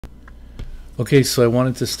Okay, so I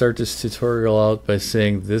wanted to start this tutorial out by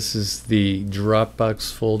saying this is the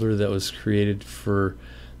Dropbox folder that was created for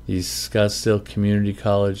the Scottsdale Community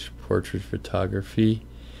College Portrait Photography,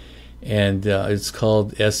 and it's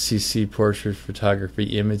called SCC Portrait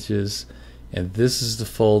Photography Images, and this is the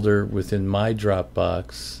folder within my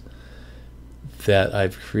Dropbox that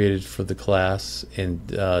I've created for the class, and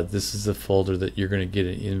this is the folder that you're going to get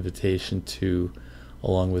an invitation to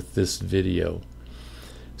along with this video.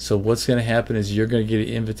 So what's going to happen is you're going to get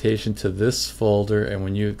an invitation to this folder, and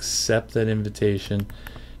when you accept that invitation,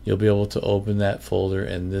 you'll be able to open that folder,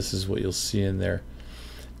 and this is what you'll see in there.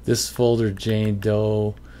 This folder, Jane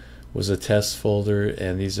Doe, was a test folder,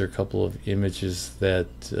 and these are a couple of images that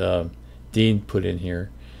Dean put in here.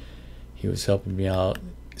 He was helping me out.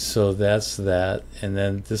 So that's that, and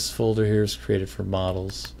then this folder here is created for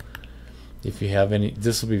models. If you have any,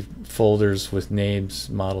 this will be folders with names,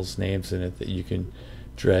 models' names in it that you can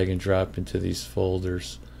drag and drop into these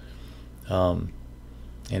folders.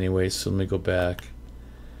 Anyway, so let me go back.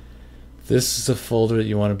 This is the folder that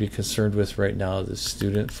you want to be concerned with right now, the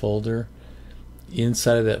student folder.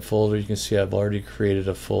 Inside of that folder, you can see I've already created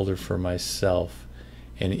a folder for myself,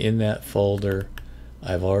 and in that folder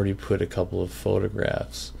I've already put a couple of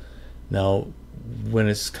photographs. Now when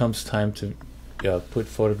it comes time to put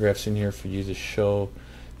photographs in here for you to show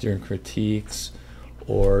during critiques,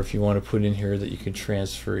 or if you want to put in here that you can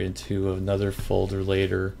transfer into another folder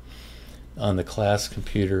later on the class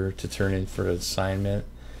computer to turn in for an assignment,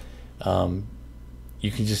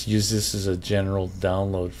 you can just use this as a general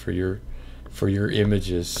download for your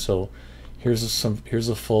images. So here's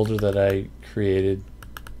a folder that I created,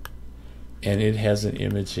 and it has an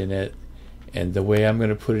image in it, and the way I'm going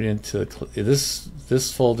to put it into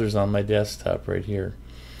this folder's on my desktop right here.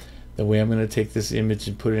 The way I'm going to take this image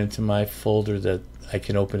and put it into my folder that I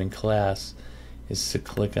can open in class is to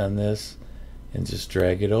click on this and just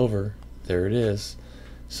drag it over. There it is.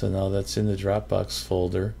 So now that's in the Dropbox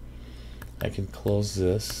folder. I can close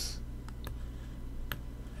this.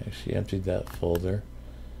 Actually emptied that folder.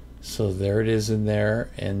 So there it is in there,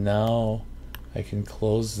 and now I can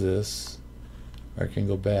close this, or I can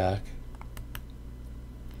go back,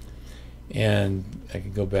 and I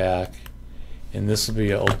can go back, and this will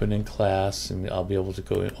be open in class, and I'll be able to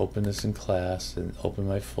go and open this in class and open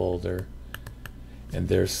my folder, and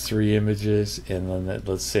there's 3 images, and then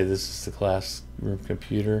let's say this is the classroom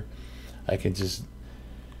computer. I can just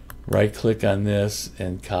right click on this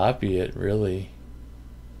and copy it. Really,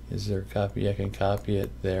 is there a copy? I can copy it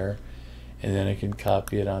there, and then I can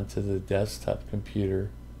copy it onto the desktop computer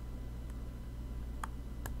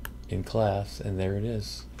in class, and there it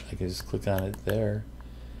is. I can just click on it there,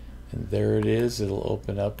 and there it is. It'll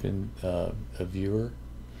open up in a viewer.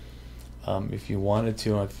 If you wanted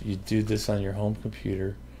to, if you do this on your home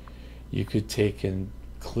computer, you could take and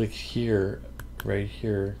click here, right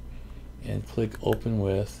here, and click open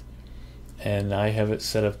with, and I have it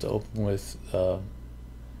set up to open with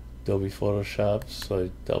Adobe Photoshop, so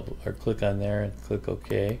I click on there and click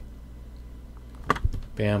OK.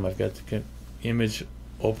 Bam, I've got the image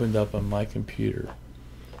opened up on my computer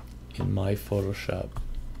in my Photoshop,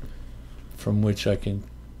 from which I can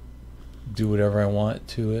do whatever I want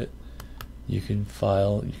to it. You can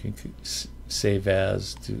file, you can save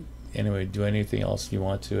as, do anything else you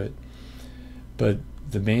want to it. But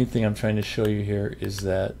the main thing I'm trying to show you here is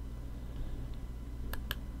that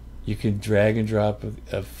you can drag and drop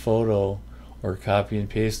a photo, or copy and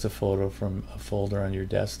paste a photo from a folder on your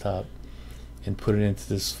desktop and put it into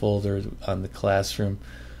this folder on the classroom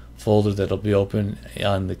folder that'll be open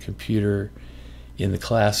on the computer in the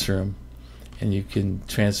classroom, and you can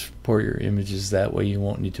transport your images that way. You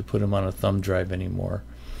won't need to put them on a thumb drive anymore.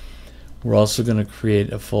 We're also going to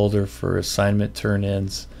create a folder for assignment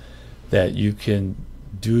turn-ins that you can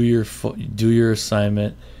do your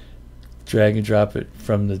assignment, drag and drop it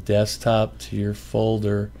from the desktop to your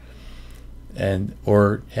folder,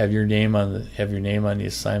 or have your name on the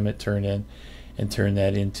assignment turn-in, and turn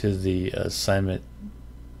that into the assignment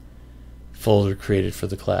folder created for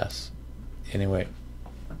the class. Anyway,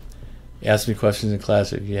 ask me questions in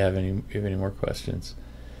class if you have any more questions.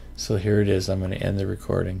 So here it is. I'm going to end the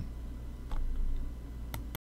recording.